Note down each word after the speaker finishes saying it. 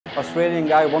Australian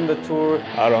guy won the tour.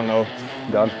 I don't know.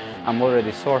 Done. I'm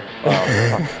already sore.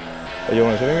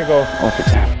 Jonas, go.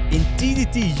 In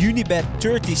TDT Unibet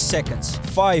 30 seconds,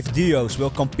 5 duos will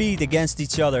compete against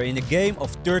each other in a game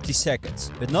of 30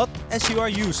 seconds, but not as you are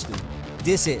used to.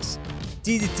 This is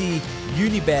TDT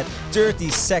Unibet 30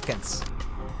 seconds.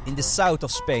 In the south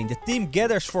of Spain, the team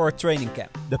gathers for a training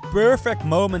camp. The perfect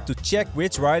moment to check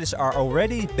which riders are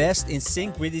already best in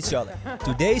sync with each other.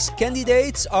 Today's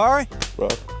candidates are...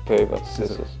 Rock, paper,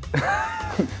 scissors.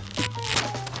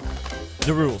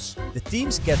 The rules. The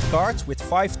teams get cards with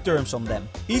 5 terms on them.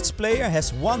 Each player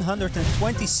has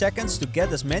 120 seconds to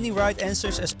get as many right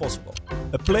answers as possible.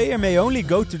 A player may only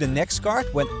go to the next card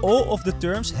when all of the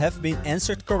terms have been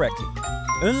answered correctly,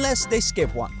 unless they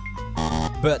skip one.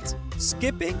 But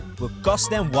skipping will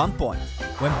cost them 1 point.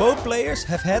 When both players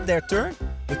have had their turn,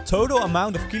 the total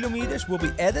amount of kilometers will be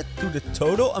added to the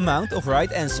total amount of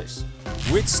right answers.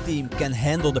 Which team can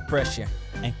handle the pressure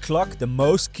and clock the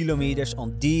most kilometers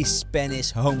on these Spanish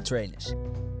home trainers?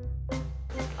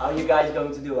 How are you guys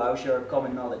going to do? How's your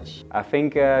common knowledge? I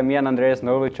think me and Andreas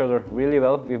know each other really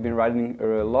well. We've been riding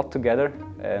a lot together,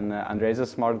 and Andreas is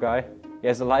a smart guy. He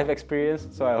has a life experience,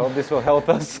 so I hope this will help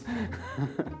us.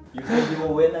 You think you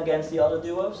will win against the other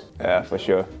duos? Yeah, for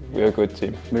sure. We're a good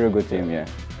team. We're a good team, yeah.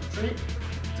 3,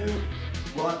 2,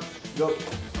 1, go!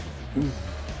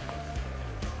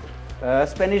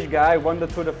 Spanish guy, won the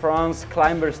Tour de France,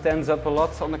 climber, stands up a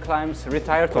lot on the climbs,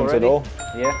 retired already.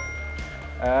 Yeah.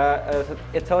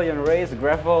 Italian race,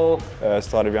 gravel.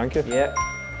 Strada Bianca. Yeah.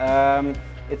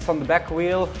 It's on the back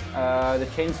wheel, the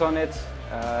chains on it.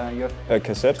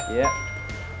 Cassette. Yeah.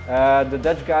 The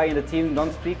Dutch guy in the team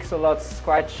don't speak a lot, is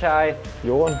quite shy.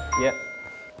 Johan. Yeah.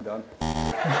 Done.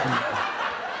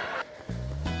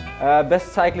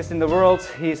 Best cyclist in the world,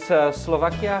 he's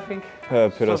Slovakia, I think.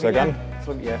 Sagan.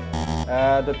 Yeah.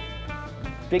 The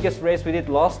biggest race we did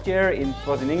last year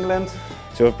was in England.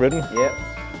 Tour of Britain. Yeah.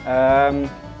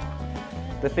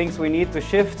 The things we need to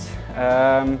shift.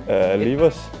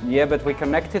 Levers. Yeah, but we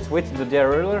connect it with the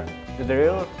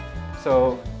derailleur.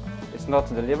 So it's not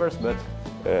the levers, but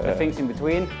the things in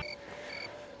between.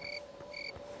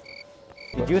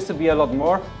 It used to be a lot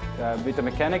more with the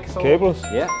mechanics. Cables.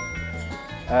 Yeah.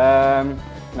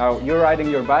 Now you're riding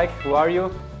your bike. Who are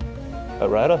you? A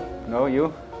rider. No,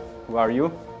 you. Who are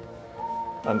you?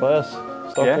 Andreas.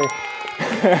 Stokbro.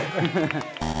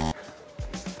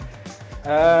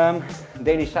 Yeah.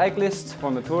 Danish cyclist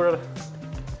from the Tour.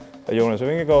 Jonas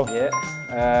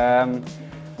Yeah.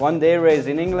 1 day race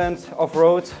in England,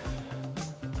 off-road.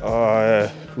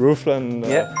 Roofland.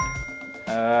 Yeah.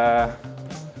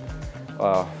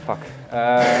 Oh, fuck.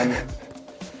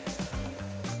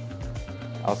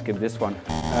 I'll skip this one.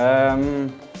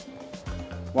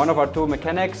 One of our 2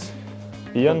 mechanics.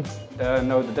 Ian.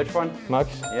 No, the Dutch one. Max.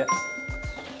 Yeah.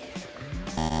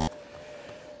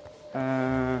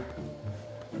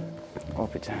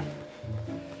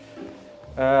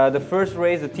 The first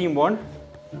race the team won.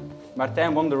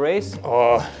 Martin won the race.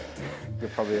 Oh. You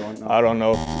probably won't know. I don't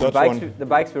know. The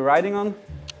bikes we're riding on.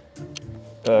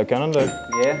 Canada.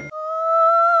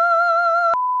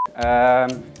 Yeah.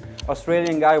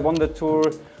 Australian guy won the tour,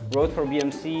 rode for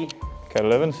BMC. Cat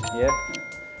 11s. Yeah.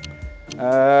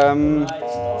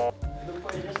 Look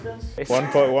for your distance.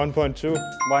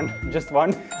 1.2. Just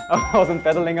one. I wasn't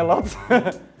pedaling a lot.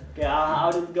 Okay,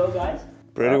 how did it go, guys?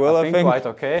 Pretty well, I think. Quite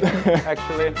okay,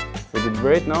 actually. We did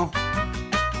great, no?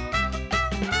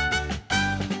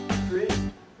 3,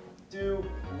 2,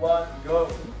 1, go!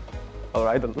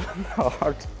 Alright,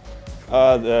 hard.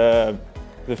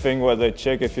 The thing where they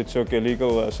check if you took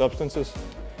illegal substances.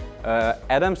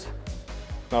 Adams?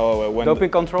 No,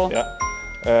 Doping control?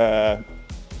 Yeah.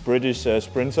 British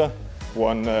sprinter,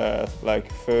 won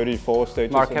like 34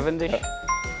 stages. Mark Cavendish?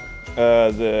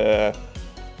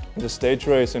 The stage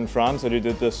race in France that you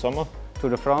did this summer.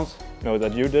 Tour de France? No,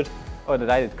 that you did. Oh, that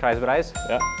I did, Kruisbereis?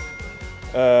 Yeah.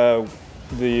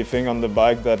 The thing on the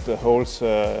bike that holds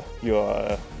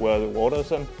your where the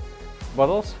water's in.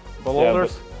 Bottles? Bottle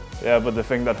holders? Yeah, but the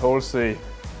thing that holds the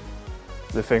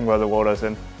thing where the water's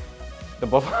in. The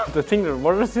bottle? The thing that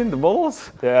water's in? The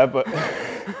bottles? Yeah, but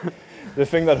the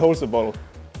thing that holds the bottle.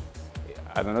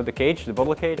 I don't know, the cage? The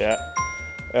bottle cage? Yeah.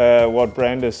 What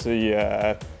brand is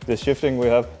the shifting we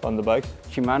have on the bikes?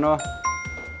 Shimano.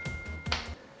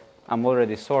 I'm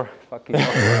already sore. Fucking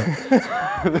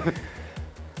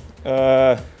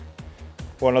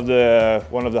one of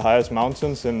the highest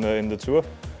mountains in the tour.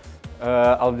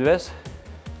 Alpe d'Huez.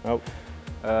 Nope.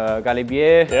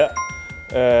 Galibier.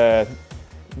 Yeah.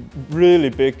 Really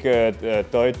big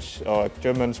Deutsch or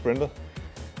German sprinter.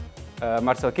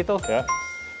 Marcel Kittel. Yeah.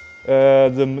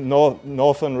 The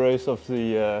northern race of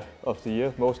the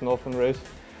year, most northern race.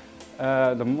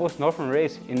 The most northern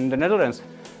race in the Netherlands?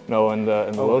 No, in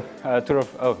the world.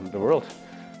 The world.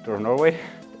 Tour of Norway.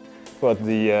 But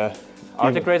the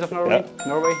Arctic race of Norway. Yeah.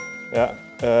 Norway.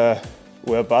 Yeah.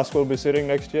 Where Bouts will be sitting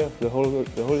next year, the whole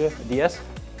year. DS.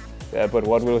 Yeah, but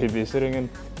what will he be sitting in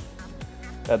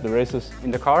at the races?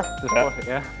 In the car.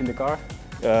 Yeah, in the car.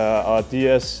 Our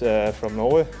DS from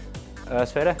Norway.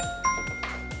 Sverre.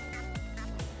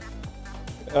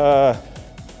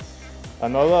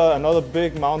 Another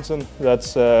big mountain.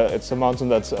 That's it's a mountain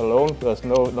that's alone. There's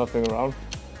nothing around.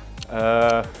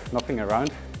 Nothing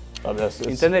around.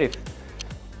 In Tenerife.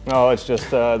 No, it's just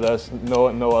there's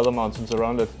no other mountains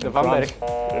around it. The Vanberg.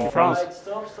 In France. Right,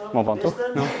 stop. Mont Ventoux.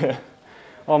 Distance. No.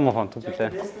 Oh, Mont Ventoux, Check the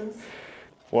putain. distance.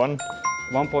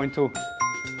 1.2.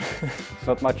 It's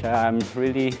not much. I'm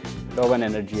really low on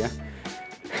energy.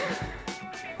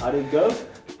 How did it go?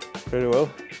 Pretty well.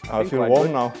 I feel quite warm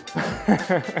good. now.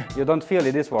 You don't feel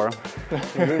it is warm.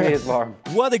 It really is warm.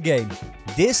 What a game!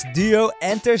 This duo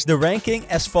enters the ranking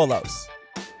as follows.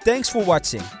 Thanks for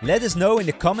watching. Let us know in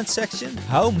the comment section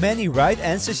how many right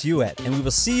answers you had, and we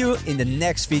will see you in the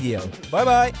next video. Bye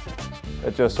bye! I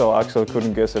just saw Axel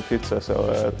couldn't guess a pizza, so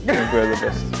I think we're the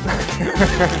best.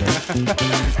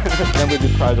 Then we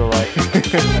did try to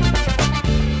right.